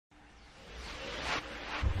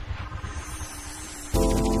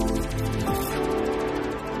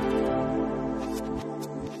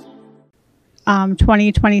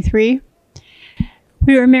2023.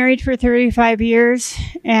 We were married for 35 years,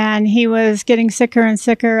 and he was getting sicker and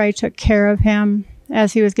sicker. I took care of him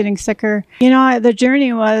as he was getting sicker. You know, the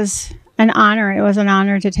journey was an honor. It was an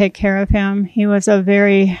honor to take care of him. He was a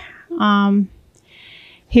very,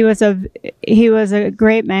 he was a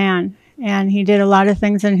great man, and he did a lot of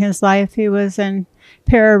things in his life. He was in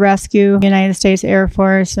pararescue, United States Air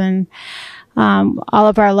Force, and all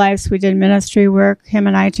of our lives we did ministry work, him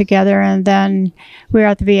and I together, and then we were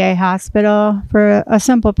at the VA hospital for a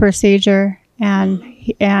simple procedure, and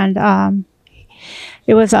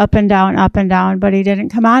it was up and down, but he didn't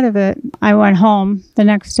come out of it. I went home the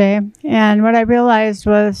next day, and what I realized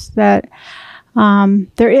was that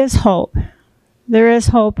there is hope. There is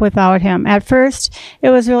hope without him. At first, it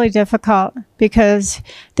was really difficult because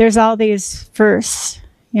there's all these firsts.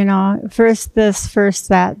 You know, first this, first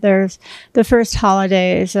that. There's the first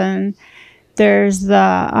holidays, and there's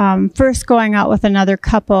the first going out with another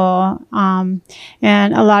couple. And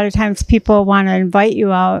a lot of times people want to invite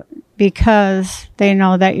you out because they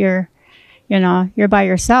know that you're by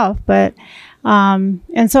yourself. But,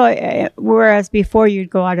 and so, whereas before you'd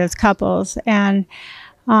go out as couples, and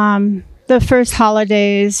the first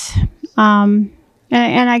holidays, and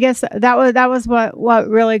I guess that was what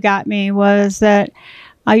really got me, was that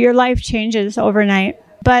your life changes overnight.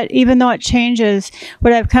 But even though it changes,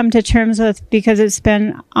 what I've come to terms with, because it's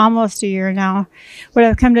been almost a year now, what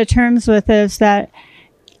I've come to terms with is that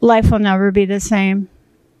life will never be the same.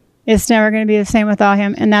 It's never going to be the same without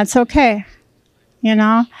him, and that's okay. You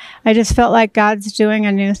know, I just felt like God's doing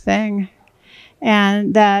a new thing,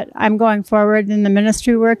 and that I'm going forward in the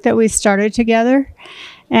ministry work that we started together,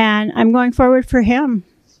 and I'm going forward for him.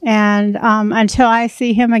 And until I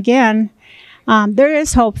see him again, there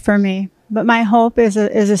is hope for me, but my hope is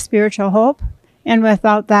a spiritual hope. And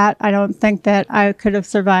without that, I don't think that I could have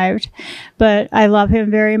survived. But I love him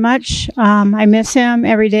very much. I miss him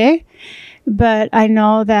every day. But I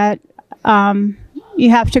know that you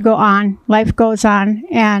have to go on. Life goes on.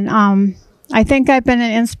 And I think I've been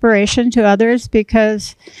an inspiration to others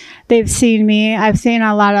because they've seen me. I've seen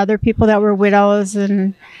a lot of other people that were widows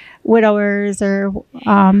and widowers,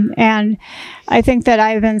 and I think that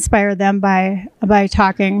I've inspired them by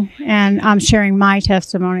talking and sharing my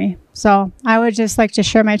testimony. So I would just like to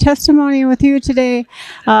share my testimony with you today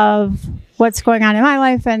of what's going on in my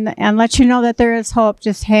life, and let you know that there is hope.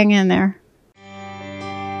 Just hang in there.